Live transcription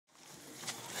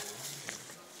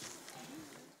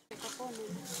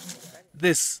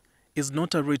This is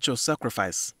not a ritual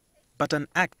sacrifice, but an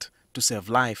act to save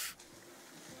life.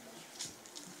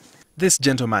 This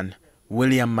gentleman,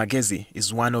 William Magezi,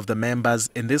 is one of the members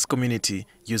in this community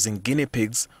using guinea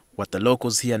pigs, what the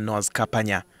locals here know as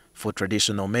kapanya, for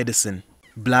traditional medicine.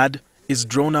 Blood is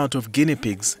drawn out of guinea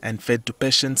pigs and fed to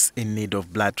patients in need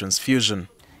of blood transfusion.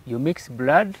 You mix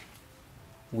blood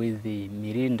with the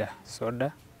Mirinda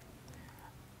soda,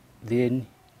 then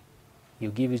you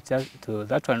give it to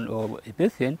that one or a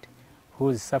patient who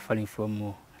is suffering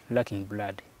from lacking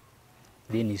blood,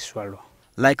 then you swallow.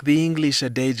 Like the English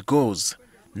adage goes,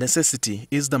 necessity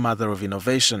is the mother of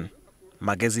innovation.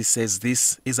 Magezi says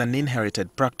this is an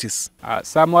inherited practice.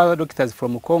 Some other doctors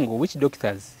from Congo, which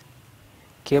doctors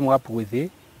came up with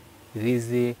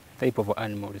these type of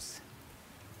animals.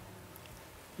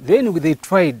 Then they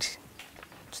tried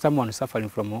someone suffering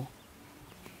from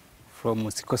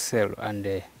sickle cell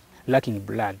and lacking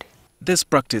blood. This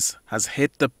practice has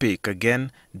hit the peak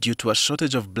again due to a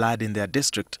shortage of blood in their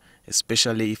district,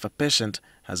 especially if a patient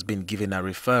has been given a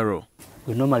referral.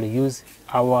 We normally use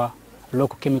our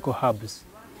local chemical herbs,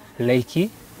 like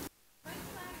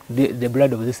the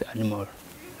blood of this animal,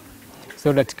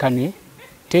 so that can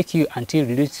take you until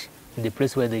you reach the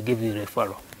place where they give you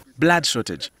referral. Blood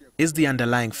shortage is the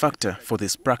underlying factor for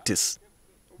this practice.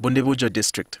 Bundibugyo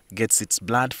district gets its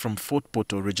blood from Fort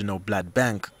Portal Regional Blood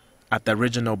Bank. At the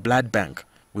Regional Blood Bank,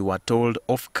 we were told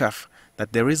off cuff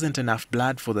that there isn't enough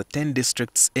blood for the 10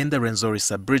 districts in the Rwenzori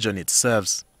sub-region it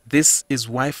serves. This is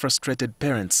why frustrated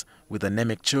parents with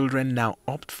anemic children now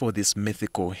opt for this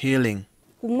mythical healing.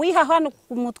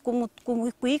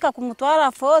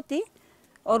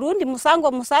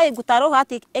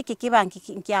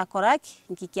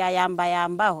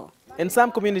 In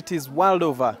some communities world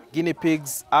over, guinea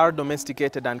pigs are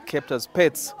domesticated and kept as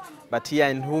pets. But here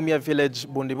in Humia village,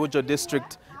 Bundibugyo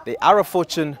district, they are a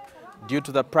fortune due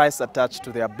to the price attached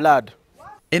to their blood.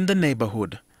 In the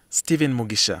neighborhood, Stephen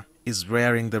Mugisha is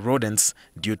rearing the rodents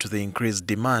due to the increased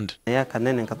demand.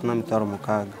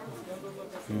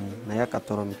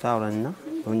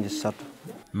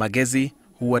 Magezi,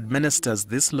 who administers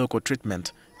this local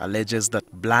treatment, alleges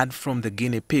that blood from the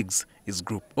guinea pigs is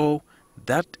group O.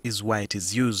 That is why it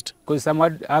is used. Because some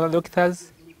other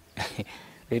doctors,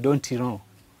 they don't know.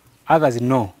 Others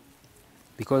know,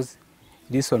 because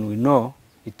this one we know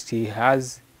it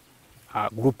has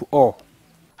group O.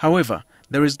 However,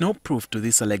 there is no proof to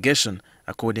this allegation,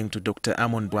 according to Dr.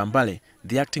 Amon Bwambale,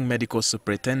 the acting medical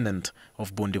superintendent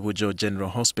of Bundibugyo General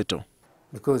Hospital.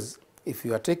 Because if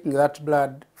you are taking that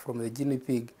blood from the guinea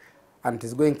pig and it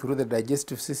is going through the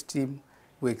digestive system,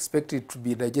 we expect it to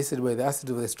be digested by the acid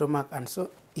of the stomach, and so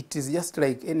it is just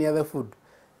like any other food.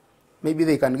 Maybe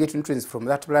they can get nutrients from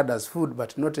that blood as food,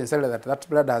 but not necessarily that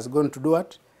blood has gone to do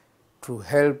what? To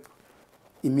help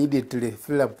immediately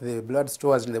fill up the blood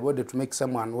stores in the body to make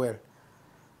someone well.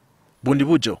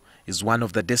 Bundibugyo is one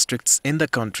of the districts in the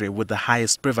country with the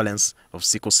highest prevalence of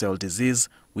sickle cell disease,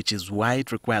 which is why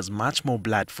it requires much more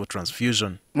blood for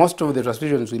transfusion. Most of the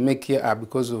transfusions we make here are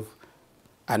because of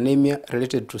anemia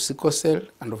related to sickle cell,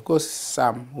 and of course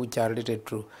some which are related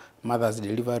to mothers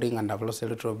delivering and have lost a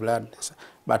lot of blood,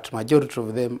 but majority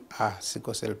of them are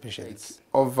sickle cell patients.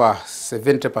 Over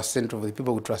 70% of the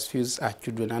people who transfuse are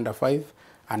children under 5,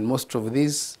 and most of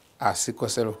these are sickle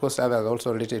cell. Of course, others are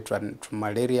also related to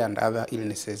malaria and other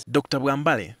illnesses. Dr.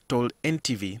 Bwambale told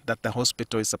NTV that the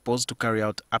hospital is supposed to carry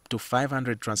out up to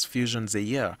 500 transfusions a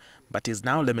year, but is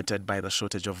now limited by the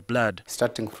shortage of blood.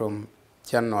 Starting from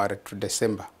January to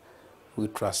December, we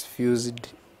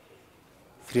transfused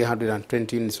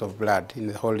 320 units of blood in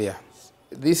the whole year.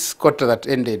 This quarter that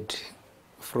ended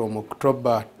from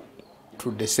October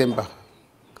to December,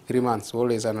 3 months,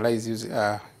 always analyze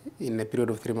in a period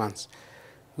of 3 months.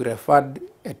 We referred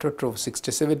a total of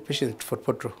 67 patients for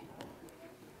Porto,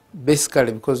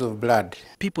 basically because of blood.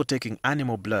 People taking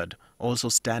animal blood also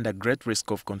stand a great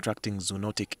risk of contracting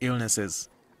zoonotic illnesses.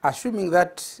 Assuming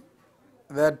that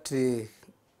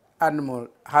animal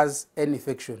has any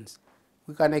infections,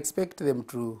 we can expect them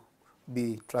to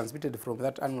be transmitted from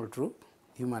that animal to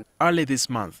human. Early this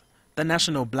month, the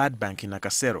National Blood Bank in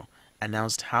Nakasero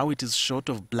announced how it is short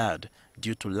of blood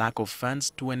due to lack of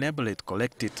funds to enable it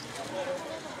collect it.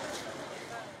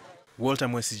 Walter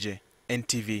Mwesije,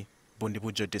 NTV,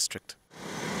 Bundibugyo District.